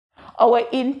Our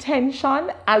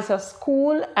intention as a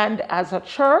school and as a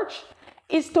church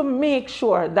is to make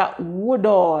sure that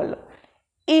Woodall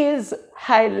is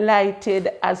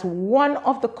highlighted as one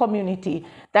of the community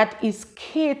that is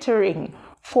catering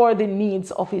for the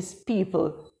needs of its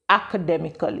people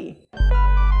academically.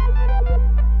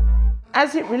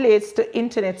 As it relates to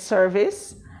internet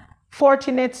service,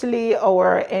 fortunately,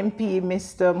 our MP,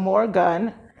 Mr.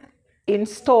 Morgan,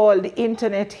 installed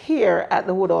internet here at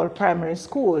the Woodall Primary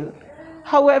School.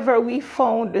 However, we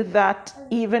found that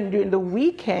even during the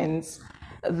weekends,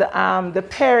 the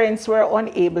parents were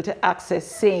unable to access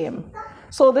same.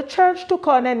 So the church took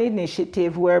on an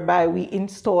initiative whereby we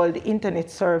installed internet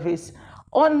service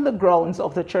on the grounds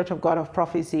of the Church of God of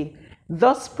Prophecy,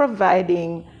 thus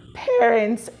providing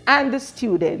parents and the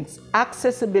students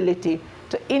accessibility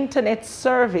to internet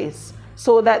service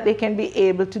so that they can be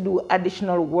able to do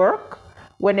additional work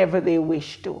whenever they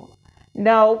wish to.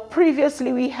 Now,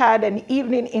 previously we had an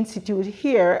evening institute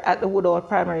here at the Woodall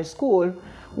Primary School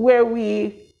where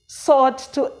we sought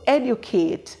to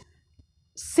educate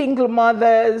single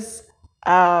mothers,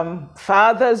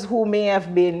 fathers who may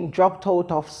have been dropped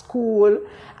out of school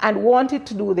and wanted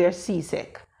to do their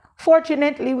CSEC.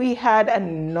 Fortunately, we had a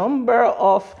number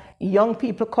of young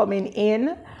people coming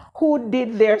in who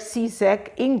did their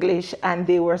CSEC English and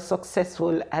they were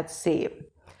successful at same.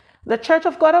 The Church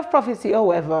of God of Prophecy,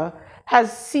 however,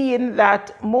 has seen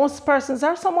that most persons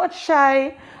are somewhat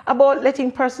shy about letting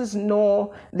persons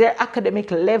know their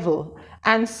academic level.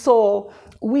 And so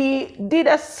we did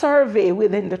a survey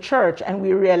within the church and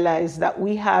we realized that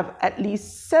we have at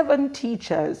least 7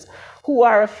 teachers who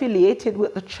are affiliated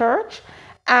with the church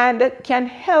and can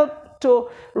help to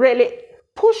really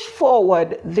push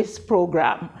forward this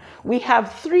program. We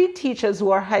have 3 teachers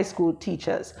who are high school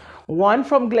teachers, one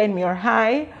from Glenmuir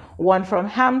High, one from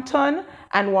Hampton,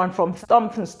 and one from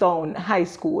Stumptonstone High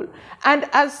School. And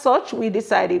as such, we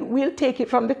decided we'll take it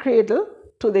from the cradle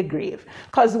to the grave,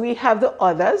 because we have the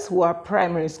others who are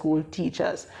primary school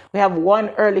teachers. We have one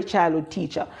early childhood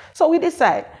teacher. So we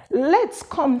decide, let's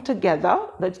come together.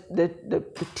 The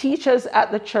teachers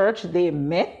at the church, they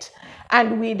met,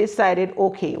 and we decided,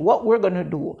 okay, what we're going to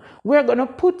do, we're going to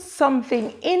put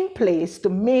something in place to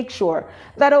make sure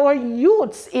that our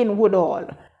youths in Woodall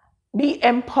be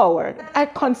empowered. I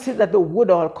consider the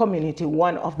Woodall community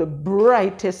one of the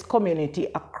brightest community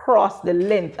across the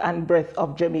length and breadth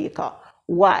of Jamaica.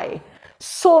 Why?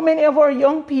 So many of our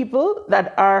young people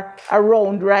that are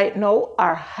around right now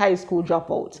are high school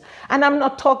dropouts. And I'm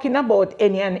not talking about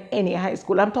any high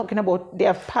school. I'm talking about they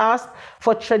have passed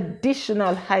for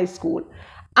traditional high school.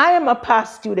 I am a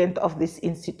past student of this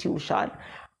institution.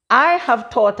 I have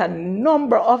taught a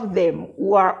number of them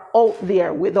who are out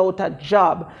there without a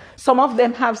job. Some of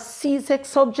them have CSEC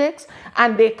subjects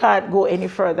and they can't go any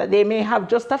further. They may have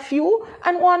just a few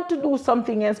and want to do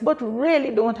something else, but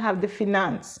really don't have the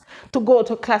finance to go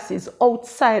to classes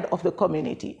outside of the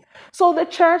community. So the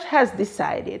church has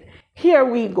decided, here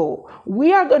we go.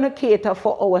 We are going to cater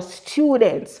for our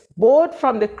students, both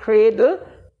from the cradle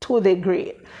to the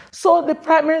grade. So the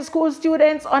primary school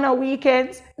students on our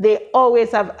weekends, they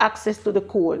always have access to the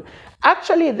code.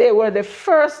 Actually, they were the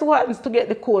first ones to get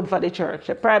the code for the church,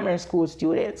 the primary school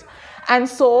students. And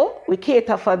so we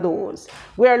cater for those.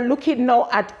 We're looking now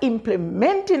at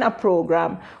implementing a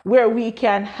program where we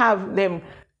can have them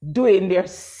doing their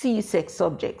CSEC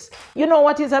subjects. You know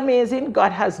what is amazing?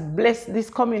 God has blessed this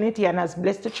community and has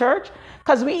blessed the church,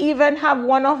 because we even have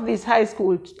one of these high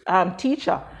school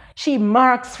teacher. She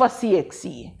marks for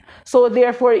CXC. So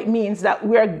therefore it means that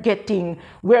we're getting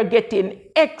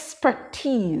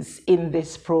expertise in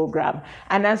this program.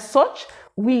 And as such,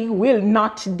 we will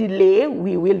not delay.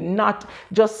 We will not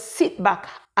just sit back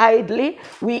idly.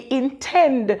 We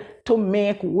intend to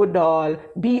make Woodall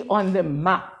be on the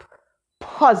map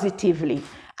positively.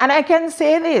 And I can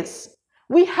say this,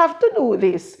 we have to do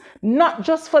this not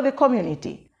just for the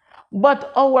community,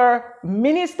 but our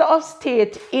Minister of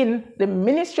State in the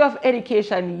Ministry of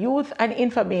Education, Youth and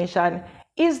Information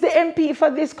is the MP for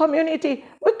this community.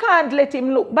 We can't let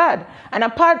him look bad. And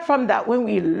apart from that, when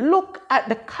we look at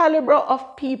the caliber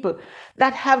of people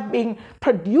that have been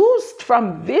produced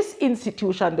from this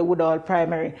institution, the Woodall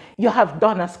Primary, you have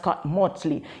Donna Scott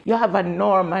Motley, you have a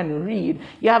Norman Reed,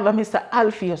 you have a Mr.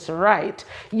 Alpheus Wright,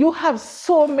 you have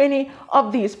so many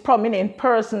of these prominent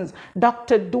persons,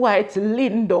 Dr. Dwight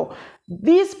Lindo.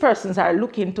 These persons are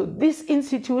looking to this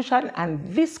institution and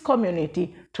this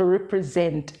community to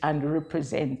represent and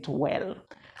represent well.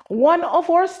 One of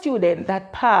our students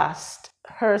that passed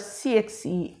her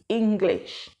CXC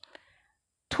English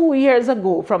 2 years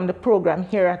ago from the program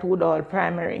here at Woodall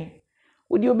Primary,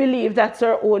 would you believe that's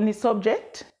her only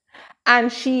subject?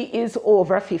 and she is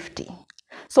over 50.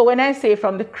 So when I say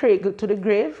from the cradle to the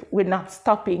grave, we're not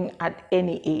stopping at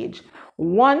any age.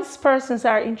 Once persons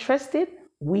are interested,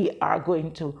 we are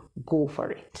going to go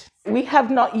for it. We have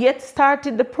not yet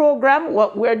started the program.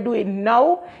 What we're doing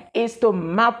now is to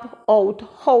map out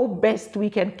how best we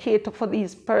can cater for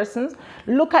these persons,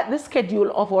 look at the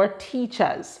schedule of our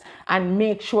teachers, and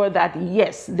make sure that,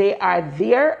 yes, they are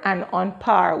there and on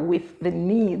par with the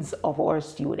needs of our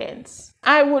students.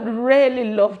 I would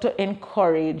really love to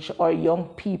encourage our young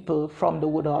people from the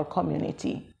Woodhall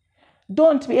community.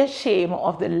 Don't be ashamed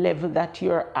of the level that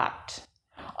you're at.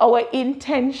 Our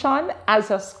intention as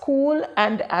a school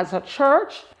and as a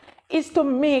church is to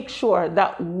make sure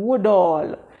that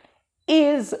Woodhall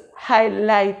is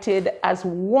highlighted as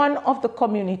one of the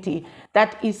community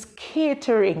that is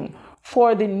catering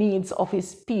for the needs of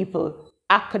its people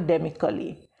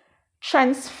academically.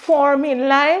 Transforming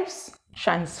lives,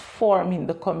 transforming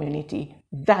the community.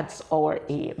 That's our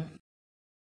aim.